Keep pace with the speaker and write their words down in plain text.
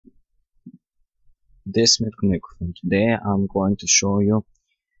This Mitko Nikov, and today I'm going to show you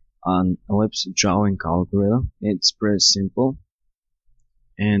an ellipse drawing algorithm. It's pretty simple,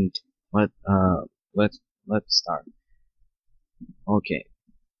 and let's start. Okay,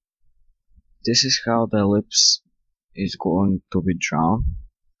 this is how the ellipse is going to be drawn.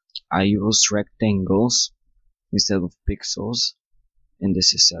 I use rectangles instead of pixels, and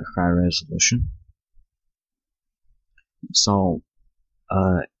this is a high resolution. So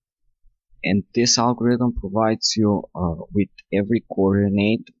and this algorithm provides you with every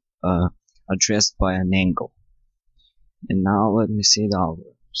coordinate addressed by an angle. And now let me see the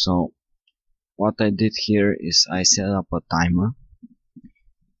algorithm. So what I did here is I set up a timer.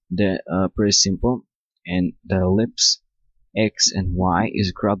 Pretty simple, and the ellipse x and y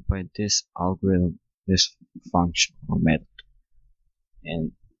is grabbed by this algorithm, this function or method.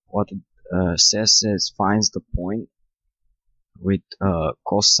 And what it says is finds the point with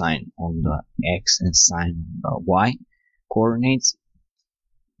cosine on the x and sine on the y coordinates.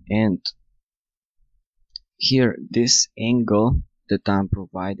 And here this angle that I'm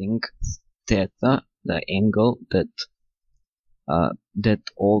providing, theta, the angle that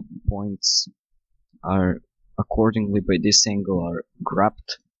all points are accordingly by this angle are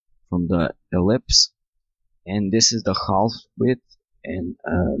grabbed from the ellipse, and this is the half width and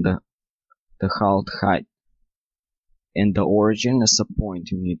the half height. And the origin is a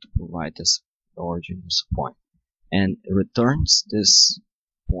point. You need to provide this origin as a point, and it returns this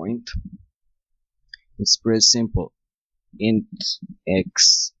point. It's pretty simple. Int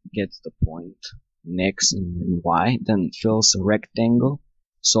x gets the point, and x and y, then fills a rectangle,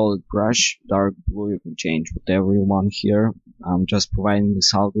 solid brush, dark blue. You can change whatever you want here. I'm just providing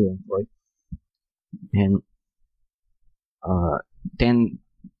this algorithm for it. And 10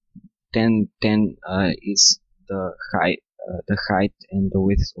 is the height and the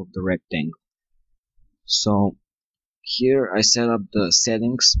width of the rectangle. So here I set up the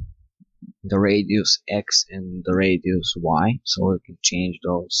settings, the radius x and the radius y, so we can change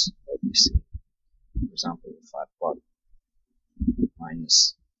those. Let me see. For example, if I plot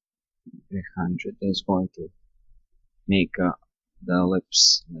minus 300, it's going to make the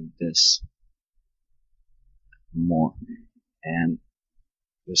ellipse like this more. And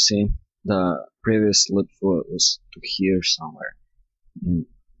you see, the previous ellipse was to here somewhere, and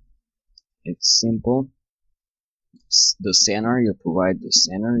it's simple. The center, you provide the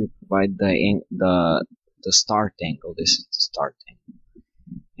center, you provide the start angle. This is the start angle,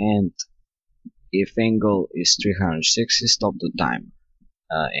 and if angle is 360, stop the timer.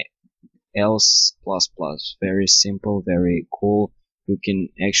 Else plus plus, very simple, very cool. You can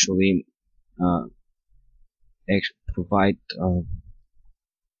actually provide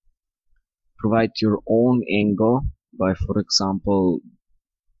your own angle by, for example,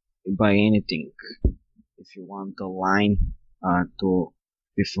 by anything. If you want the line to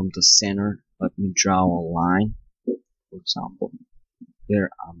be from the center, let me draw a line. For example, here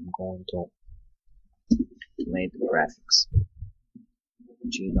I'm going to play the graphics.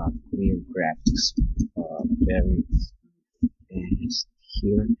 G.clear graphics, very fast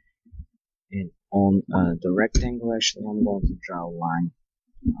here. And on the rectangle, actually, I'm going to draw a line.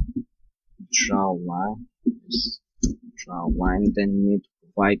 Draw a line, then you need to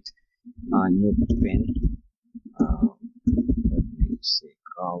provide a new pen. Let me see,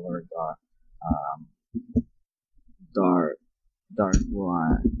 color dark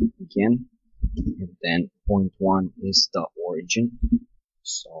blue again, and then point 1 is the origin,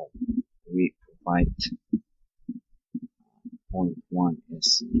 so we provide point 1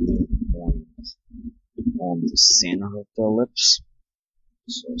 is the point on the center of the ellipse.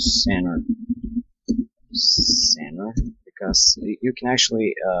 So center, because you can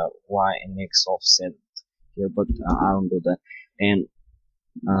actually y and x offset here, but I don't do that. And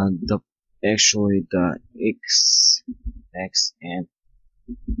the x and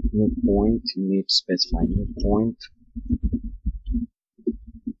new point, you need to specify new point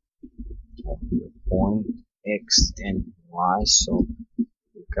x and y. So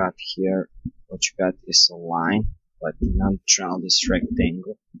you got here, what you got is a line. Let me not draw this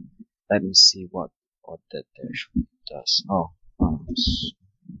rectangle. Let me see what that actually does.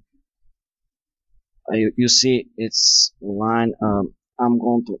 You see, it's line. I'm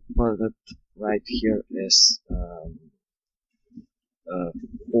going to put it right here as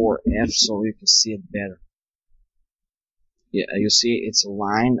 4F, so you can see it better. Yeah, you see, it's a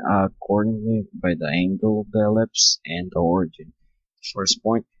line accordingly by the angle of the ellipse and the origin. First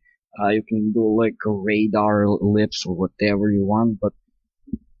point. You can do like a radar ellipse or whatever you want, but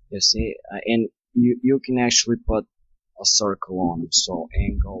you see, and you can actually put a circle on it. So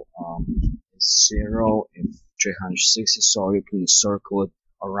angle 0 if 360, so you can circle it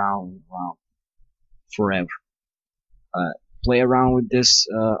around and around forever. Play around with this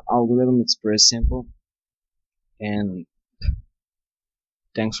algorithm, it's pretty simple. And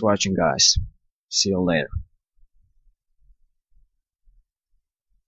thanks for watching, guys. See you later.